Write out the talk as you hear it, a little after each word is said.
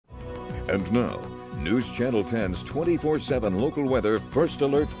And now, News Channel 10's 24/7 local weather first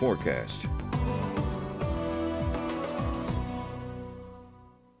alert forecast.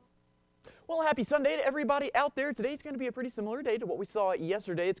 Well, happy Sunday to everybody out there. Today's going to be a pretty similar day to what we saw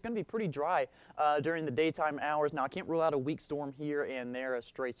yesterday. It's going to be pretty dry during the daytime hours. Now, I can't rule out a weak storm here and there, a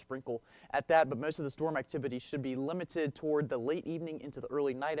stray sprinkle at that, but most of the storm activity should be limited toward the late evening into the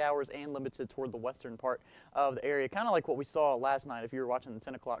early night hours and limited toward the western part of the area. Kind of like what we saw last night if you were watching the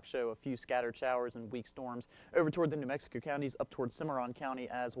 10 o'clock show, a few scattered showers and weak storms over toward the New Mexico counties, up toward Cimarron County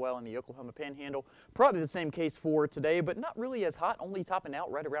as well in the Oklahoma Panhandle. Probably the same case for today, but not really as hot, only topping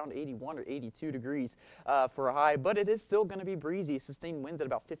out right around 81 or 82 degrees for a high, but it is still going to be breezy. Sustained winds at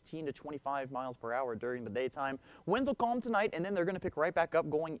about 15 to 25 miles per hour during the daytime. Winds will calm tonight, and then they're going to pick right back up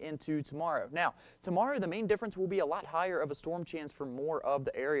going into tomorrow. Now, tomorrow the main difference will be a lot higher of a storm chance for more of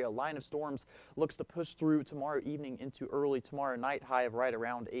the area. Line of storms looks to push through tomorrow evening into early tomorrow night, high of right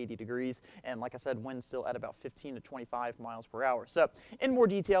around 80 degrees, and like I said, winds still at about 15 to 25 miles per hour. So, in more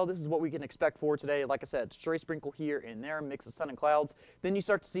detail, this is what we can expect for today. Like I said, stray sprinkle here and there, mix of sun and clouds. Then you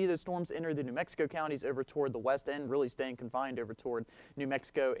start to see those storms enter the New Mexico counties over toward the west end, really staying confined over toward New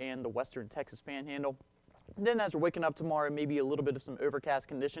Mexico and the western Texas Panhandle. Then as we're waking up tomorrow, maybe a little bit of some overcast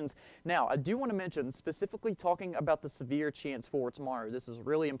conditions. Now, I do want to mention, specifically talking about the severe chance for tomorrow. This is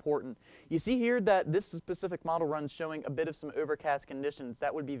really important. You see here that this specific model run showing a bit of some overcast conditions.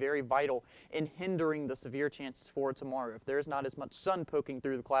 That would be very vital in hindering the severe chances for tomorrow. If there's not as much sun poking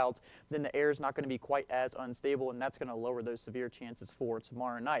through the clouds, then the air is not going to be quite as unstable, and that's going to lower those severe chances for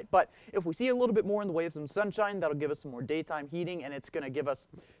tomorrow night. But if we see a little bit more in the way of some sunshine, that'll give us some more daytime heating, and it's going to give us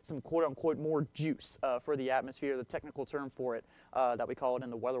some quote-unquote more juice for the atmosphere. The technical term for it that we call it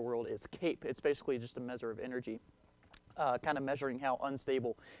in the weather world is CAPE. It's basically just a measure of energy. Kind of measuring how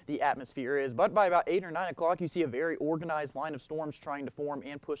unstable the atmosphere is. But by about 8 or 9 o'clock, you see a very organized line of storms trying to form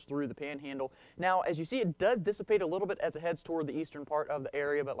and push through the Panhandle. Now, as you see, it does dissipate a little bit as it heads toward the eastern part of the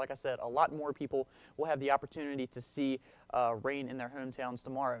area, but like I said, a lot more people will have the opportunity to see rain in their hometowns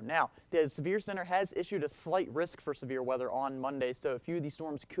tomorrow. Now, the Severe Center has issued a slight risk for severe weather on Monday, so a few of these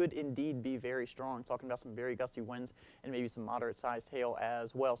storms could indeed be very strong, talking about some very gusty winds and maybe some moderate-sized hail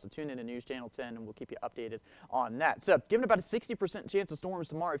as well. So tune in to News Channel 10 and we'll keep you updated on that. So, given about a 60% chance of storms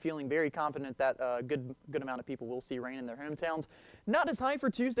tomorrow, feeling very confident that a good amount of people will see rain in their hometowns. Not as high for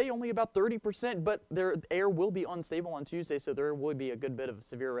Tuesday, only about 30%, but their air will be unstable on Tuesday, so there would be a good bit of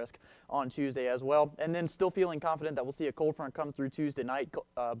severe risk on Tuesday as well. And then still feeling confident that we'll see a cold front come through Tuesday night,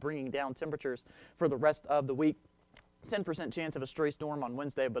 bringing down temperatures for the rest of the week. 10% chance of a stray storm on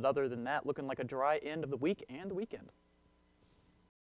Wednesday, but other than that, looking like a dry end of the week and the weekend.